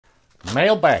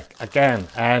Mailbag again,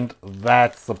 and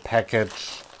that's the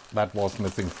package that was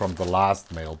missing from the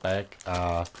last mailbag.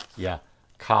 Yeah,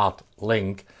 card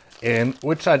link, in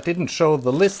which I didn't show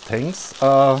the listings.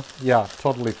 Yeah,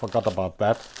 totally forgot about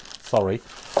that. Sorry.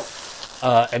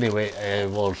 Anyway, I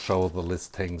will show the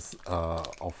listings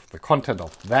of the content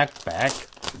of that bag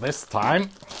this time,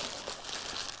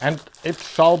 and it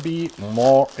shall be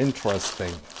more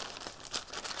interesting.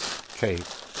 Okay.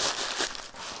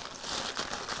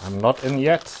 I'm not in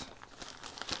yet.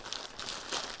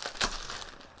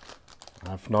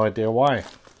 I have no idea why.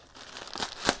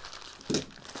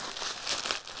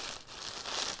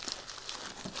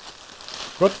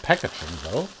 Good packaging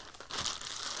though.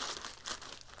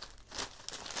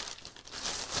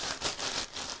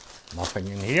 Nothing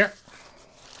in here.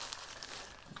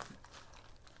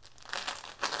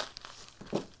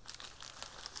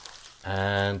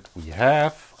 And we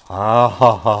have fun.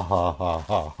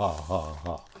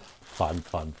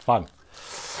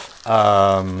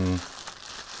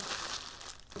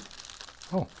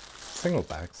 Oh, single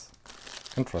bags.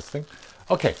 Interesting.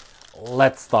 Okay,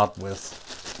 let's start with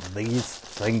these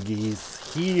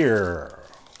thingies here.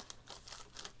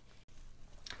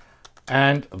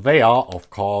 And they are, of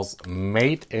course,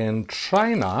 made in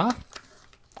China.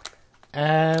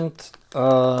 And,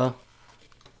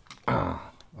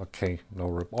 okay, no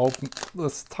rip open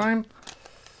this time.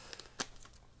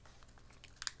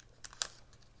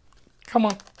 Come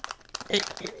on.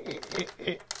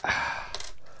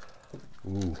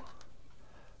 Ooh.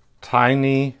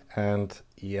 Tiny and,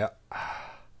 yeah.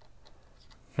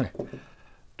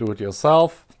 Do it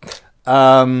yourself.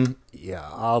 Yeah,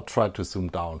 I'll try to zoom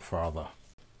down further.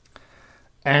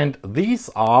 And these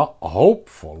are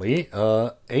hopefully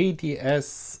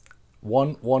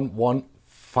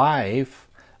ADS1115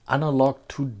 analog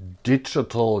to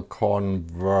digital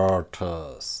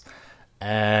converters.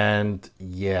 And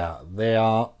yeah, they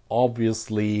are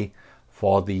obviously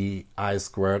for the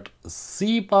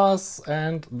I2C bus,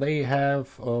 and they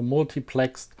have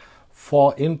multiplexed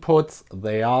 4 inputs.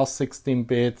 They are 16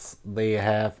 bits. They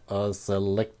have a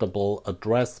selectable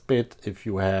address bit if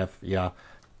you have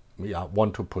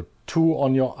want to put 2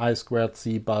 on your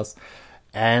I2C bus,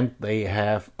 and they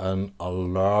have an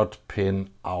alert pin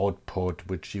output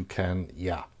which you can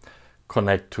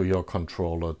connect to your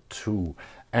controller too.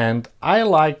 And I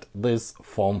liked this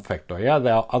form factor. Yeah,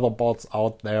 there are other boards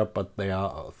out there, but they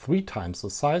are 3 times the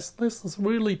size. This is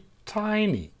really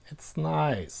tiny. It's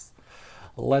nice.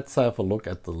 Let's have a look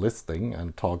at the listing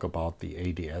and talk about the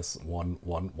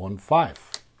ADS1115.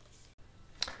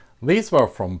 These were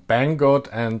from Banggood,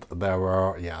 and there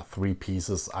were 3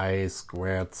 pieces: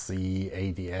 I2C,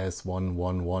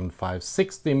 ADS1115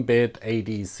 16-bit,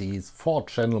 ADC's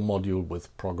 4-channel module with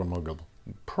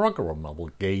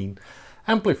programmable gain,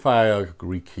 amplifier,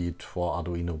 Greek keyed for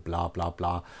Arduino, blah blah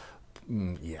blah,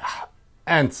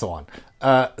 and so on.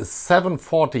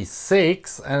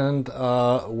 746, and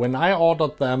when I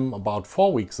ordered them about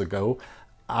 4 weeks ago,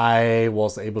 I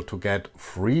was able to get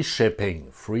free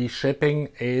shipping. Free shipping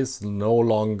is no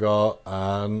longer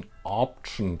an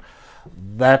option.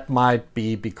 That might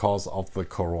be because of the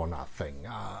Corona thing.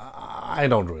 I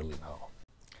don't really know.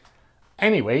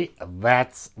 Anyway,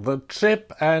 that's the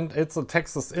chip, and it's a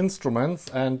Texas Instruments,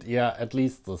 and at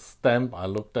least the stamp, I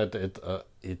looked at it,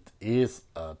 it is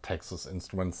a Texas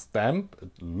Instruments stamp.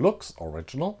 It looks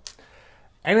original.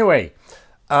 Anyway,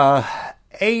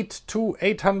 8 to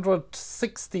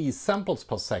 860 samples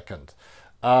per second.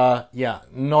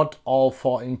 Not all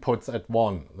 4 inputs at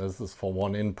one. This is for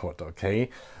 1 input, okay?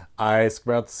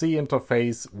 I2C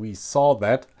interface, we saw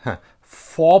that.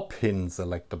 4-pin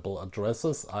selectable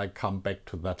addresses. I come back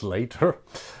to that later.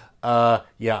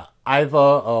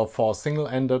 Either for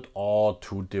single-ended or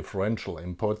 2 differential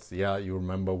inputs. You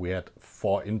remember we had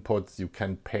 4 inputs. You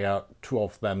can pair 2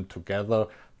 of them together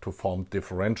to form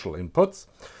differential inputs.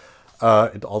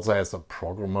 It also has a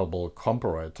programmable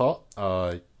comparator.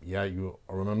 You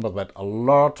remember that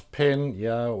alert pin,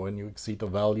 when you exceed a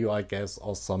value, I guess,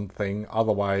 or something.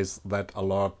 Otherwise, that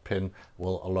alert pin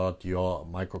will alert your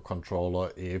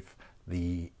microcontroller if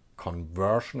the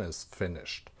conversion is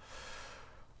finished.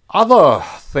 Other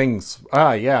things,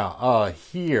 here,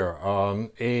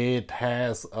 it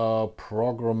has a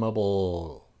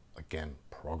programmable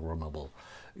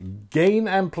gain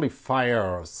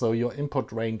amplifier, so your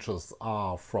input ranges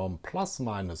are from plus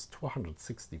minus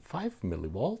 265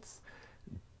 millivolts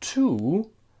to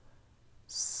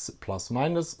plus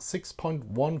minus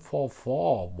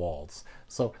 6.144 volts.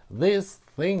 So this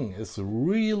thing is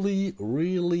really,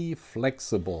 really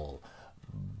flexible,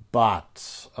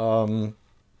 but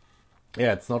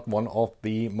it's not one of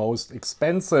the most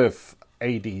expensive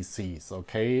ADCs,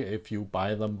 okay? If you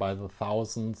buy them by the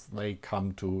thousands, they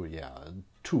come to, yeah,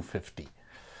 250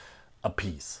 a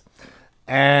piece.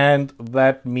 And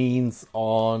that means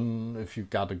if you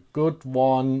got a good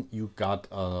one, you got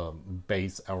a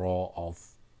base error of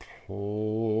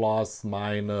plus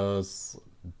minus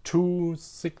 2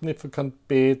 significant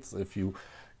bits. If you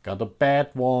got a bad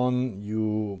one,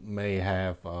 you may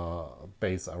have a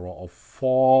base error of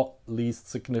 4 least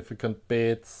significant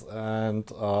bits. And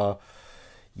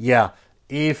yeah,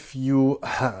 if you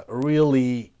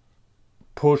really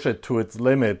push it to its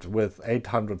limit with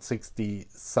 860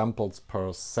 samples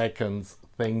per second,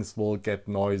 things will get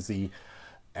noisy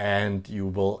and you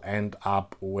will end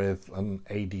up with an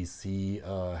ADC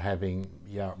having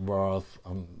worth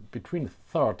between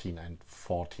 13 and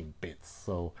 14 bits,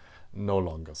 so no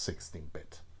longer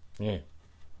 16-bit. Yeah.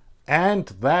 And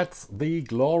that's the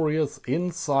glorious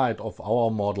inside of our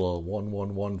model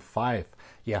 1115.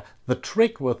 Yeah, the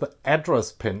trick with the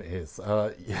address pin is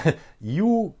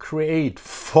you create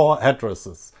 4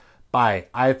 addresses by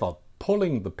either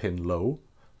pulling the pin low,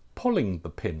 pulling the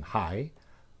pin high,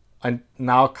 and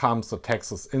now comes the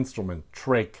Texas Instrument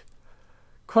trick,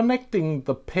 connecting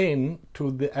the pin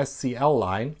to the SCL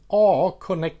line or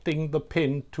connecting the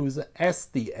pin to the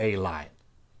SDA line.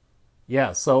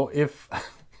 Yeah, so if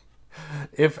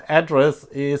address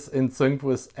is in sync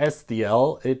with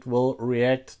SDL, it will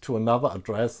react to another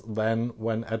address than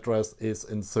when address is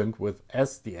in sync with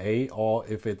SDA, or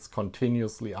if it's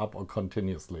continuously up or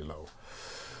continuously low.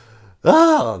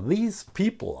 These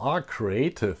people are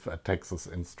creative at Texas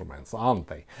Instruments, aren't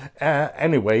they?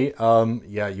 Anyway,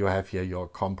 yeah, you have here your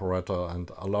comparator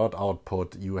and alert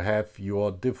output. You have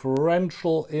your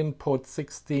differential input,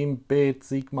 16-bit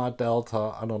Sigma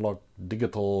Delta analog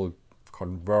digital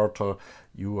converter.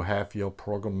 You have your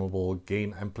programmable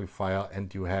gain amplifier,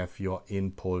 and you have your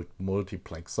input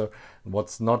multiplexer.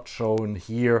 What's not shown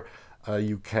here,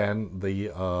 you can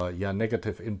the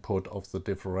negative input of the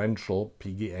differential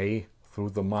PGA through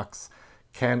the mux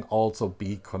can also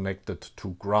be connected to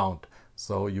ground.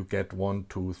 So you get 1,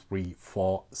 2, 3,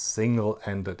 4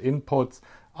 single-ended inputs.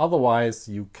 Otherwise,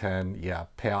 you can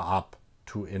pair up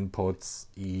 2 inputs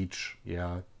each.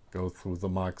 Go through the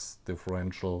mux,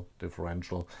 differential,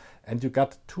 and you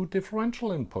got 2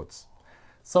 differential inputs.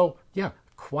 So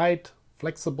quite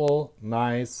flexible,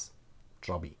 nice,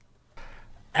 jobby.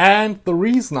 And the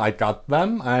reason I got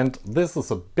them, and this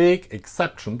is a big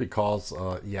exception because,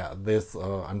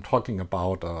 I'm talking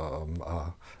about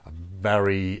a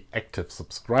very active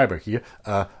subscriber here.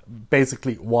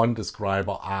 Basically, one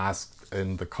subscriber asked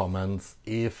in the comments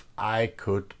if I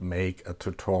could make a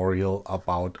tutorial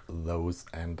about those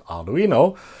and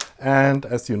Arduino. And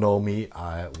as you know me,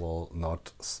 I will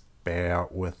not spare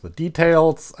with the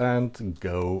details and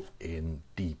go in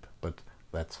deep, but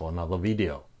that's for another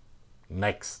video.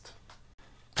 Next.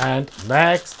 And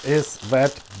next is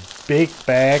that big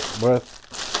bag with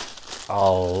a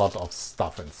lot of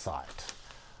stuff inside.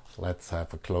 Let's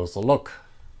have a closer look.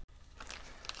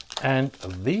 And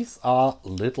these are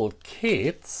little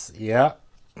kits. Yeah,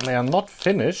 they are not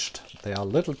finished. They are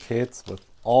little kits with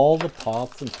all the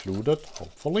parts included,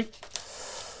 hopefully.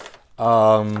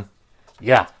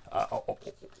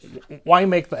 Why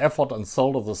make the effort and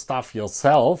solder the stuff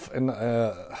yourself in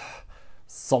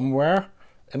somewhere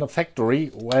in a factory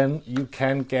when you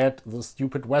can get the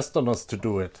stupid Westerners to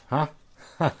do it, huh?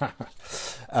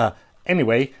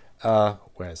 Anyway,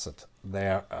 where is it?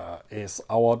 There is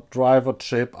our driver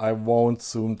chip. I won't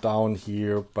zoom down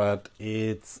here, but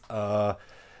it's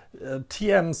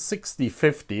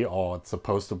TM1650, or it's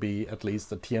supposed to be at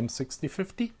least a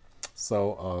TM1650.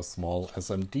 So a small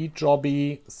SMD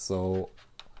jobby. So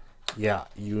yeah,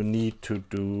 you need to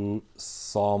do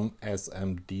some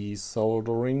SMD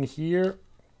soldering here.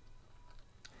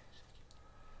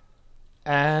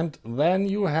 And then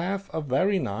you have a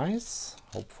very nice,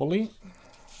 hopefully,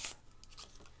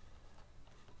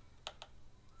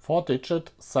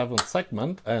 4-digit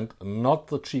 7-segment, and not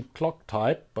the cheap clock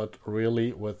type, but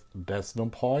really with decimal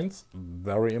points.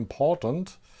 Very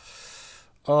important.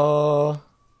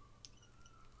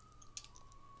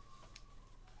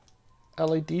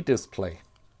 LED display.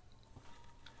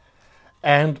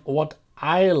 And what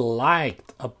I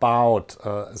liked about,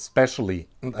 especially,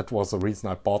 that was the reason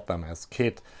I bought them as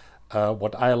kit,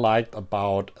 what I liked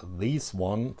about these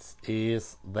ones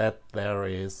is that there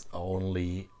is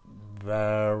only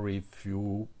very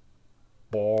few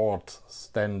board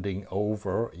standing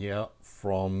over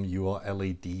from your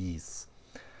LEDs.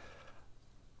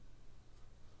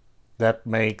 That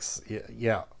makes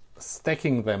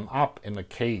stacking them up in a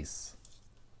case,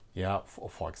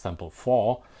 for example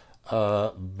 4,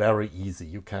 very easy.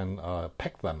 You can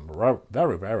pack them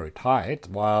very, very tight,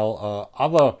 while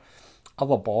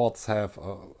other boards have,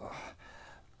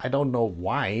 I don't know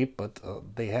why, but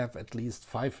they have at least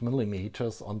 5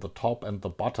 millimeters on the top and the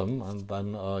bottom, and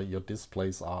then your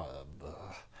displays are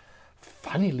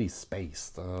funnily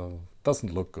spaced.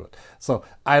 Doesn't look good. So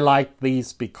I like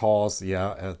these because,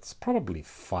 yeah, it's probably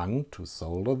fun to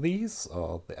solder these,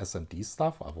 the SMD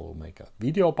stuff. I will make a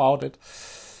video about it.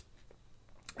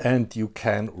 And you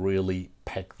can really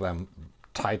pack them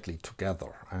tightly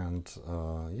together. And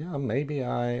yeah, maybe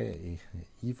I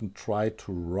even try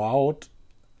to route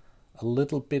a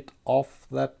little bit off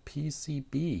that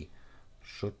PCB.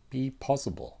 Should be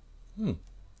possible.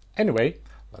 Anyway,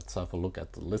 let's have a look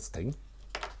at the listing.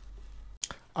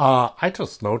 I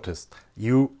just noticed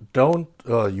you don't.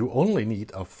 You only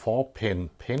need a 4-pin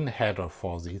pin header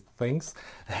for these things,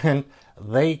 and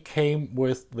they came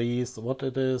with these. What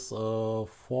it is? 4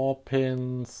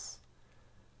 pins,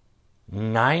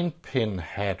 9-pin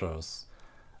headers.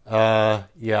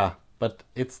 Yeah, but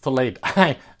it's too late.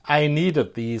 I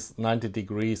needed these 90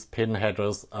 degrees pin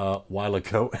headers a while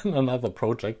ago in another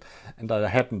project, and I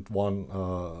hadn't one.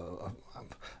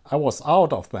 I was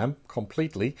out of them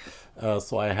completely,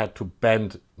 so I had to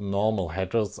bend normal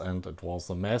headers, and it was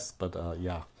a mess, but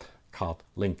yeah, card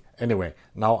link. Anyway,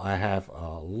 now I have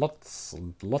lots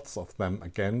and lots of them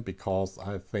again, because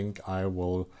I think I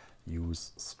will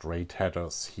use straight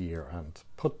headers here and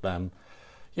put them,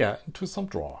 yeah, into some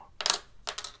drawer.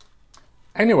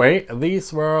 Anyway,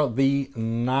 these were the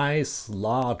nice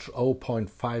large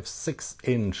 0.56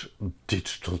 inch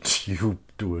digital tube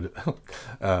dual.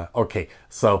 Okay,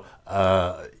 so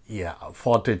yeah,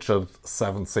 4-digit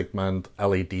 7-segment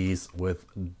LEDs with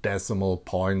decimal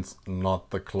points, not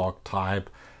the clock type,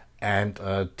 and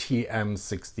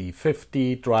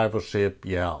TM1650 driver chip.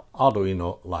 Yeah,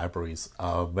 Arduino libraries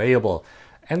available,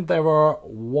 and there were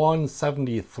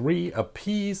 173 a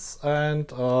piece,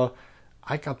 and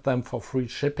I got them for free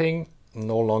shipping.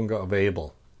 No longer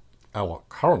available, or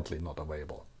currently not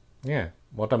available. Yeah,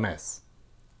 what a mess.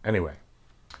 Anyway,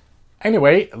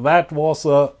 that was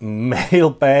a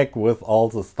mailbag with all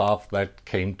the stuff that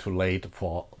came too late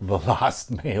for the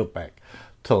last mailbag.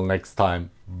 Till next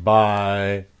time,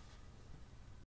 bye.